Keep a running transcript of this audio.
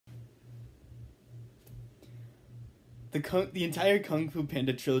The entire Kung Fu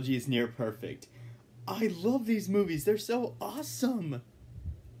Panda trilogy is near perfect. I love these movies. They're so awesome.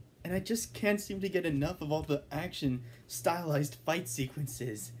 And I just can't seem to get enough of all the action, stylized fight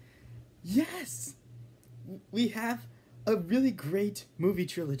sequences. Yes! We have a really great movie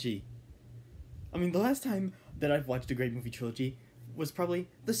trilogy. I mean, the last time that I've watched a great movie trilogy was probably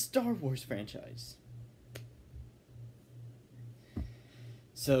the Star Wars franchise.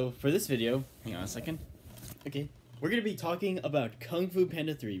 So, for this video, hang on a second. Okay, we're going to be talking about Kung Fu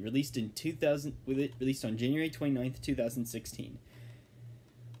Panda 3, released on January 29th, 2016.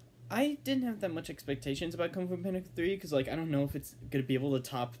 I didn't have that much expectations about Kung Fu Panda 3, because, like, I don't know if it's going to be able to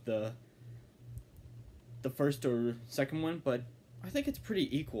top the first or second one, but I think it's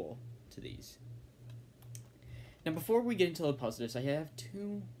pretty equal to these. Now, before we get into the positives, I have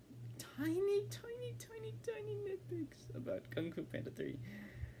two tiny nitpicks about Kung Fu Panda 3.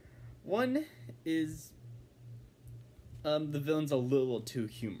 One is, the villain's a little too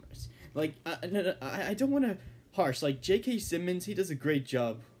humorous. Like, I don't want to harsh. Like, J.K. Simmons, he does a great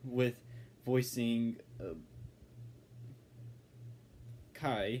job with voicing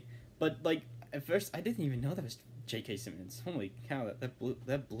Kai, but, like, at first, I didn't even know that was J.K. Simmons. Holy cow,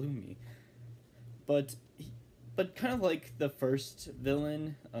 that blew me. But kind of like the first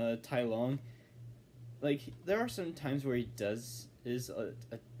villain, Tai Long, like, there are some times where he is a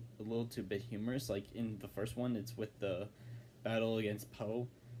little too bit humorous. Like, in the first one, it's with the battle against Po.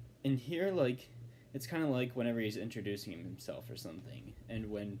 And here, like, it's kind of like whenever he's introducing himself or something,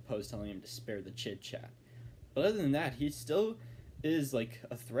 and when Po's telling him to spare the chit-chat. But other than that, he still is, like,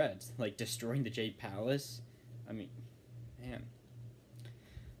 a threat. Like, destroying the Jade Palace. I mean, man.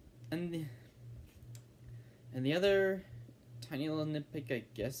 And the other tiny little nitpick I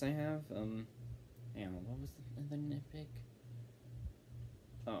guess I have, hang on, what was the other nitpick?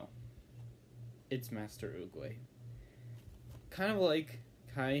 Oh. It's Master Oogway. Kind of like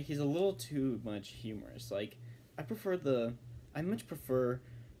Kai, he's a little too much humorous. Like, I much prefer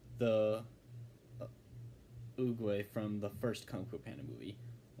the Oogway from the first Kung Fu Panda movie.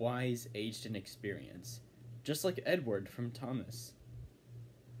 Wise, aged in experience. Just like Edward from Thomas.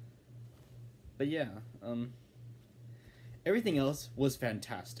 But yeah, everything else was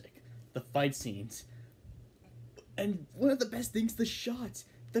fantastic. The fight scenes. And one of the best things, the shots.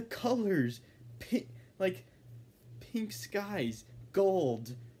 The colors. Pink skies.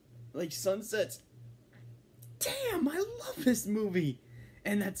 Gold. Like, sunsets. Damn, I love this movie.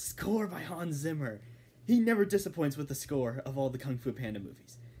 And that score by Hans Zimmer. He never disappoints with the score of all the Kung Fu Panda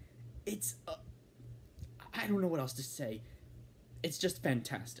movies. It's, I don't know what else to say. It's just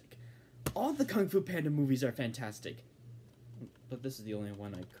fantastic. All the Kung Fu Panda movies are fantastic. But this is the only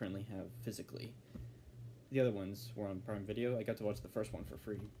one I currently have physically. The other ones were on Prime Video. I got to watch the first one for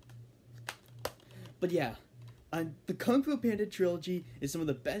free. But yeah, the Kung Fu Panda trilogy is some of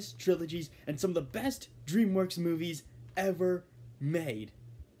the best trilogies and some of the best DreamWorks movies ever made.